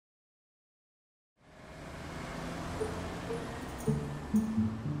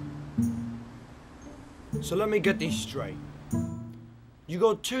So let me get this straight. You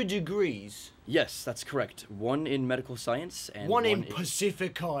got 2 degrees. Yes, that's correct. One in medical science and One in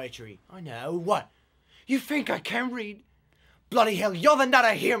Pacificatry. I know. What? You think I can read? Bloody hell, you're the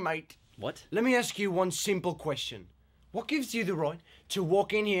nutter here, mate. What? Let me ask you one simple question. What gives you the right to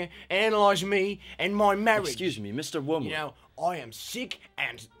walk in here and analyze me and my marriage? Excuse me, Mr. Wormwood. You know, I am sick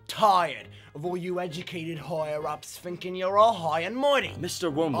and tired of all you educated higher-ups thinking you're all high and mighty.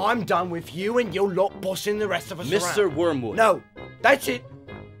 Mr. Wormwood. I'm done with you and your lot bossing the rest of us Mr. around. Wormwood. No, that's it.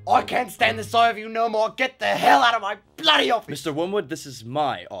 I can't stand the sight of you no more. Get the hell out of my bloody office. Mr. Wormwood, this is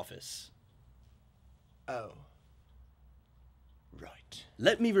my office. Oh. Right.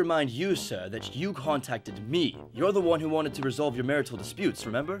 Let me remind you, sir, that you contacted me. You're the one who wanted to resolve your marital disputes,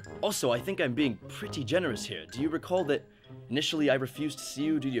 remember? Also, I think I'm being pretty generous here. Do you recall that initially I refused to see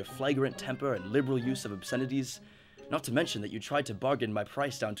you due to your flagrant temper and liberal use of obscenities? Not to mention that you tried to bargain my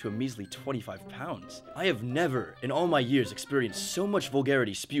price down to a measly £25. I have never, in all my years, experienced so much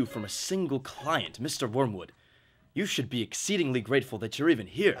vulgarity spew from a single client, Mr. Wormwood. You should be exceedingly grateful that you're even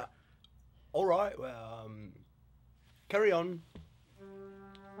here. Alright, well, carry on.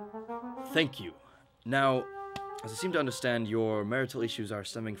 Thank you. Now, as I seem to understand, your marital issues are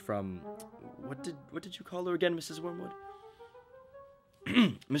stemming from... What did you call her again, Mrs. Wormwood?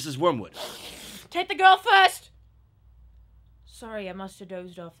 Mrs. Wormwood. Take the girl first! Sorry, I must have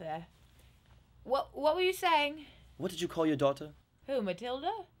dozed off there. What were you saying? What did you call your daughter? Who,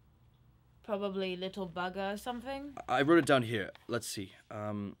 Matilda? Probably little bugger or something? I wrote it down here. Let's see.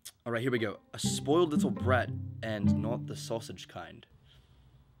 Alright, here we go. A spoiled little brat, and not the sausage kind.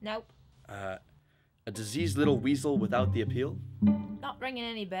 Nope. A diseased little weasel without the appeal? Not ringing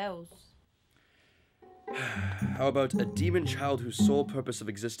any bells. How about a demon child whose sole purpose of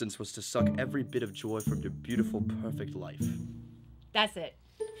existence was to suck every bit of joy from your beautiful, perfect life? That's it.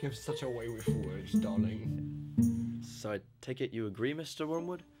 You have such a way with words, darling. So I take it you agree, Mr.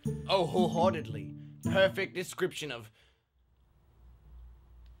 Wormwood? Oh, wholeheartedly. Perfect description of...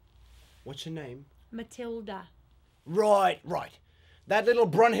 What's your name? Matilda. Right. That little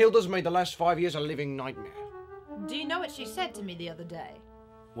Brunhilde's made the last 5 years a living nightmare. Do you know what she said to me the other day?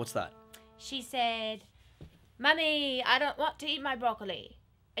 What's that? She said, Mummy, I don't want to eat my broccoli.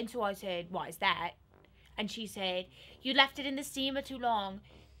 And so I said, why is that? And she said, you left it in the steamer too long.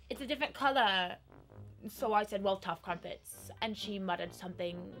 It's a different colour. So I said, well, tough crumpets. And she muttered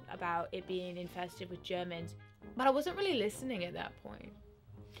something about it being infested with Germans. But I wasn't really listening at that point.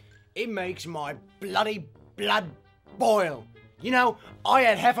 It makes my bloody blood boil. You know, I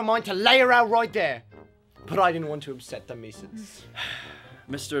had half a mind to lay her out right there. But I didn't want to upset the missus.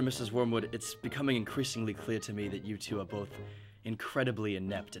 Mr. and Mrs. Wormwood, it's becoming increasingly clear to me that you two are both incredibly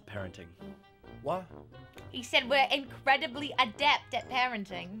inept at parenting. What? He said we're incredibly adept at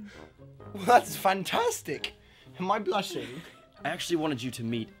parenting. Well, that's fantastic. Am I blushing? I actually wanted you to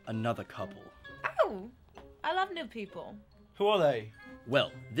meet another couple. Oh, I love new people. Who are they?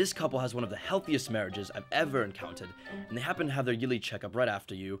 Well, this couple has one of the healthiest marriages I've ever encountered, and they happen to have their yearly checkup right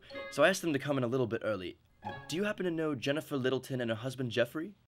after you, so I asked them to come in a little bit early. Do you happen to know Jennifer Littleton and her husband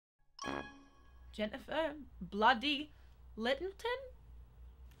Jeffrey? Jennifer Bloody Littleton?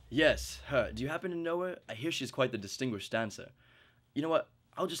 Yes, her. Do you happen to know her? I hear she's quite the distinguished dancer. You know what?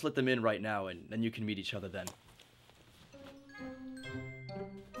 I'll just let them in right now, and then you can meet each other then.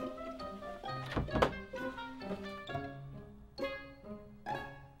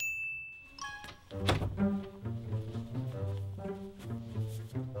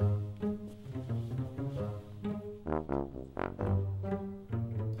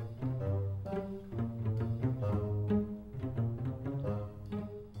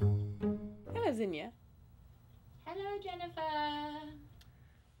 Hello, Jennifer.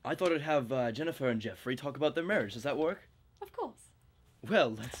 I thought I'd have Jennifer and Jeffrey talk about their marriage. Does that work? Of course.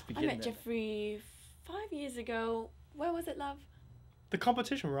 Well, let's begin I met then. Jeffrey 5 years ago. Where was it, love? The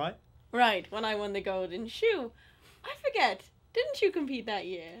competition, right? Right, when I won the golden shoe. I forget. Didn't you compete that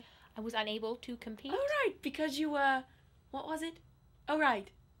year? I was unable to compete. Oh, right, because you were... What was it? Oh, right.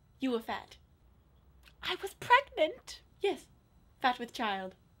 You were fat. I was pregnant. Yes, fat with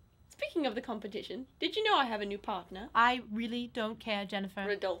child. Speaking of the competition, did you know I have a new partner? I really don't care, Jennifer.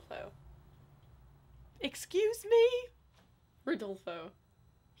 Rodolfo. Excuse me? Rodolfo.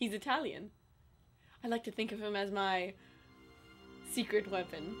 He's Italian. I like to think of him as my secret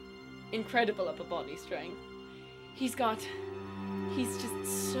weapon. Incredible upper body strength. He's just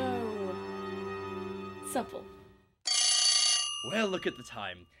so supple. Well, look at the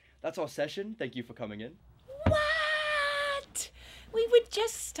time. That's our session. Thank you for coming in. What? We were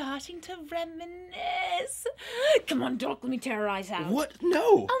just starting to reminisce. Come on, Doc, let me terrorize out. What?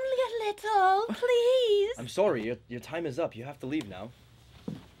 No! Only a little, please. I'm sorry, your time is up. You have to leave now.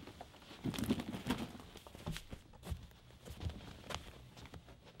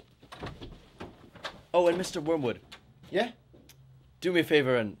 Oh, and Mr. Wormwood, Yeah? do me a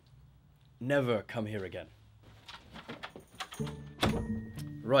favor and never come here again.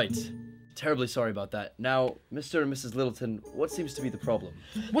 Right. Terribly sorry about that. Now, Mr. and Mrs. Littleton, what seems to be the problem?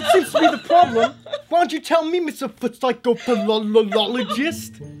 What seems to be the problem? Why don't you tell me, Mr.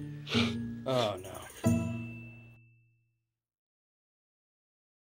 Psychopathologiist? Oh, no.